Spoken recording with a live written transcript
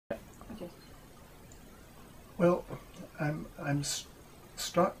Well, I'm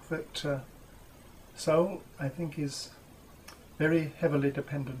struck that Seoul, I think, is very heavily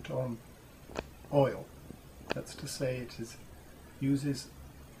dependent on oil. That's to say, uses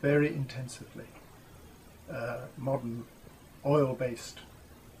very intensively modern oil-based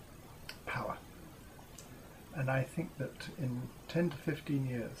power. And I think that in 10 to 15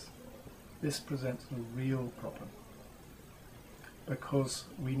 years, this presents a real problem, because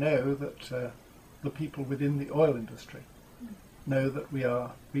we know that the people within the oil industry know that we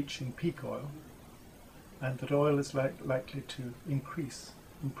are reaching peak oil, and that oil is likely to increase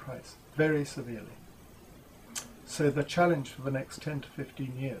in price very severely. So the challenge for the next 10 to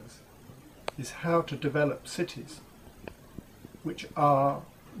 15 years is how to develop cities which are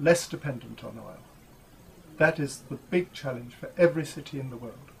less dependent on oil. That is the big challenge for every city in the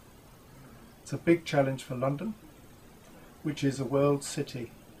world. It's a big challenge for London, which is a world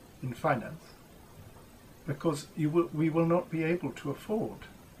city in finance, because we will not be able to afford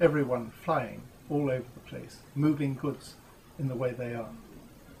everyone flying all over the place, moving goods in the way they are.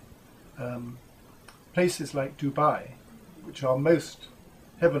 Places like Dubai, which are most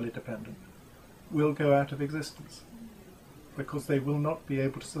heavily dependent, will go out of existence because they will not be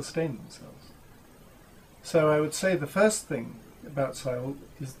able to sustain themselves. So I would say the first thing about Seoul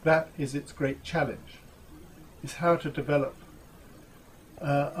is its great challenge, is how to develop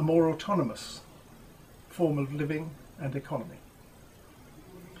a more autonomous form of living and economy.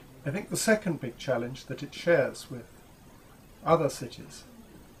 I think the second big challenge that it shares with other cities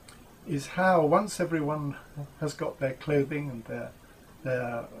is how, once everyone has got their clothing and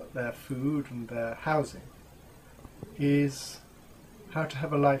their food and their housing, is how to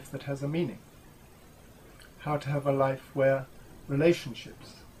have a life that has a meaning, how to have a life where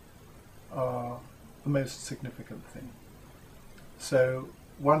relationships are the most significant thing. So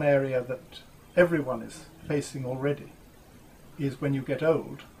one area that everyone is facing already is when you get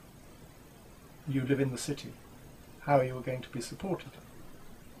old, you live in the city, how are you going to be supported?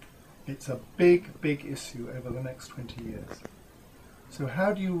 It's a big, big issue over the next 20 years. So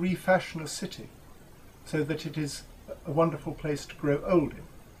how do you refashion a city so that it is a wonderful place to grow old in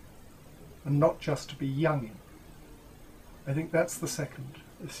and not just to be young in? I think that's the second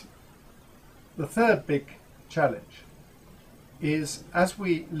issue. The third big challenge is, as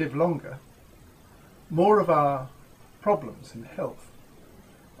we live longer, more of our problems in health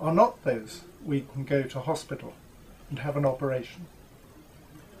are not those we can go to hospital and have an operation.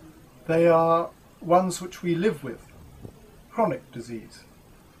 They are ones which we live with, chronic disease,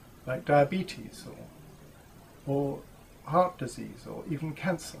 like diabetes or heart disease or even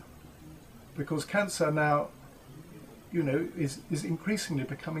cancer. Because cancer now, is increasingly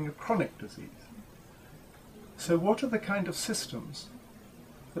becoming a chronic disease. So what are the kind of systems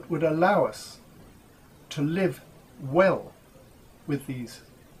that would allow us to live well with these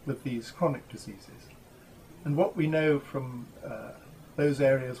chronic diseases? And what we know from those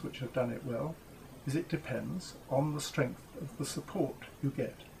areas which have done it well is it depends on the strength of the support you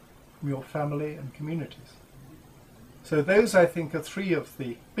get from your family and communities. So those, I think, are three of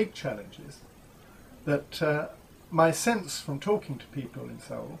the big challenges that my sense from talking to people in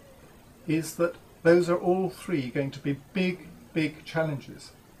Seoul is that those are all three going to be big, big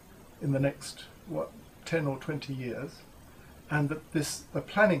challenges in the next, 10 or 20 years, and that the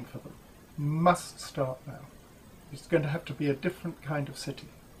planning for them must start now. It's going to have to be a different kind of city.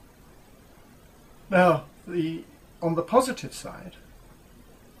 Now, on the positive side,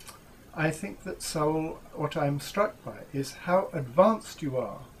 I think that Seoul, what I'm struck by is how advanced you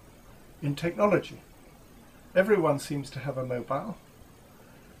are in technology. Everyone seems to have a mobile,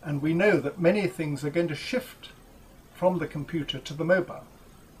 and we know that many things are going to shift from the computer to the mobile.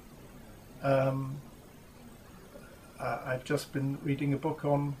 I've just been reading a book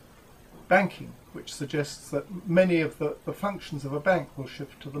on banking, which suggests that many of the functions of a bank will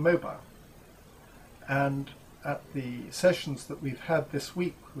shift to the mobile. And at the sessions that we've had this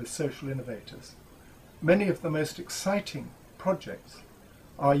week with social innovators, many of the most exciting projects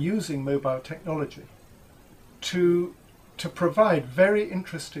are using mobile technology to provide very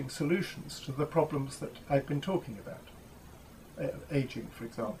interesting solutions to the problems that I've been talking about, aging, for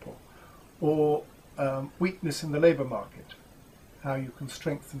example, or weakness in the labour market, how you can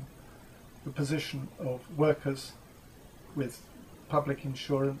strengthen the position of workers with public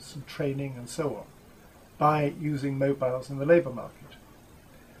insurance and training and so on by using mobiles in the labour market.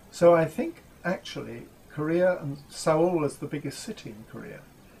 So I think actually Korea, and Seoul as the biggest city in Korea,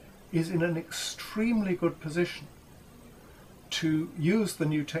 is in an extremely good position to use the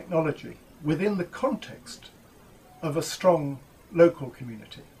new technology within the context of a strong local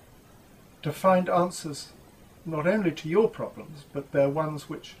community to find answers not only to your problems, but they're ones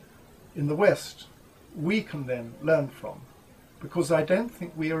which in the West we can then learn from, because I don't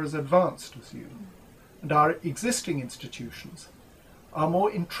think we are as advanced as you, and our existing institutions are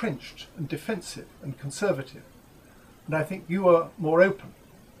more entrenched and defensive and conservative, and I think you are more open.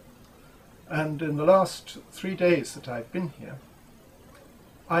 And in the last 3 days that I've been here,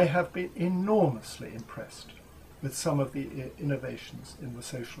 I have been enormously impressed with some of the innovations in the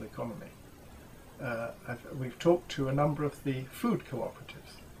social economy. We've talked to a number of the food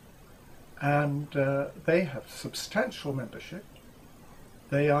cooperatives, and they have substantial membership.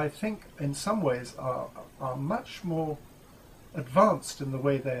 They, I think, in some ways are much more advanced in the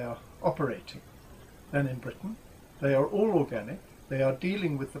way they are operating than in Britain. They are all organic. They are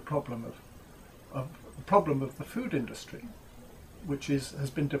dealing with the problem of the food industry, which has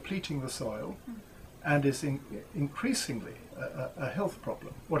been depleting the soil and is increasingly a health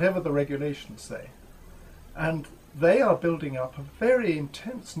problem, whatever the regulations say. And they are building up a very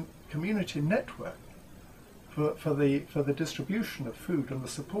intense community network for the distribution of food and the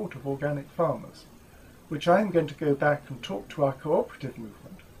support of organic farmers, which I'm going to go back and talk to our cooperative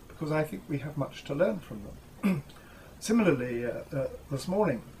movement, because I think we have much to learn from them. Similarly, this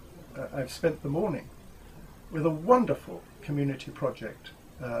morning, I've spent the morning with a wonderful community project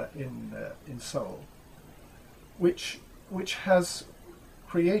in Seoul, which has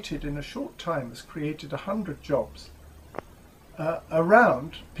created, in a short time, has created 100 jobs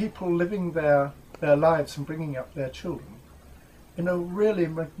around people living their lives and bringing up their children in a really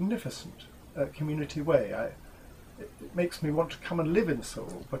magnificent community way. It makes me want to come and live in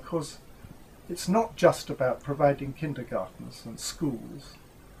Seoul, because it's not just about providing kindergartens and schools,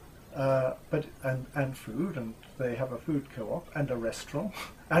 and food, and they have a food co-op and a restaurant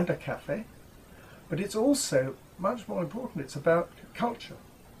and a cafe, but it's also, much more important, it's about culture.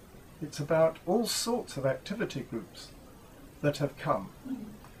 It's about all sorts of activity groups that have come.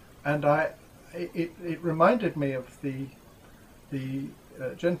 And it reminded me of the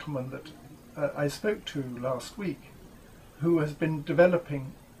gentleman that I spoke to last week, who has been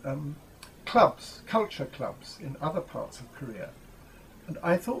developing clubs, culture clubs, in other parts of Korea. And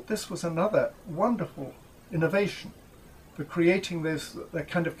I thought this was another wonderful innovation for creating that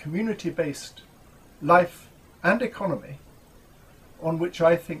kind of community-based life and economy on which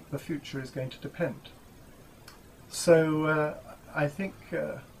I think the future is going to depend. So I think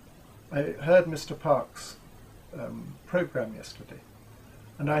I heard Mr. Park's program yesterday,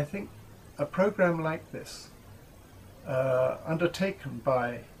 and I think a program like this, undertaken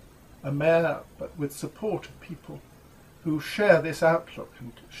by a mayor but with support of people who share this outlook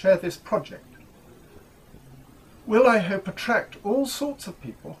and share this project, will, I hope, attract all sorts of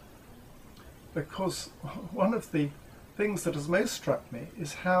people, because one of the things that has most struck me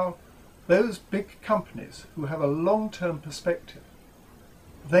is how those big companies who have a long-term perspective,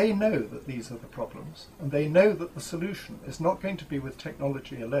 they know that these are the problems, and they know that the solution is not going to be with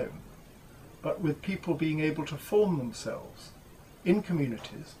technology alone, but with people being able to form themselves in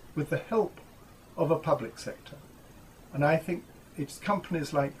communities with the help of a public sector. And I think it's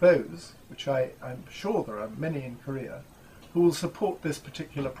companies like those, which I'm sure there are many in Korea, who will support this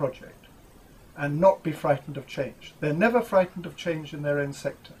particular project and not be frightened of change. They're never frightened of change in their own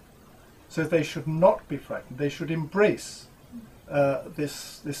sector, so they should not be frightened. They should embrace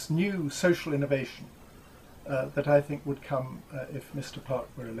this new social innovation that I think would come if Mr. Park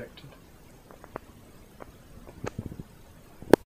were elected.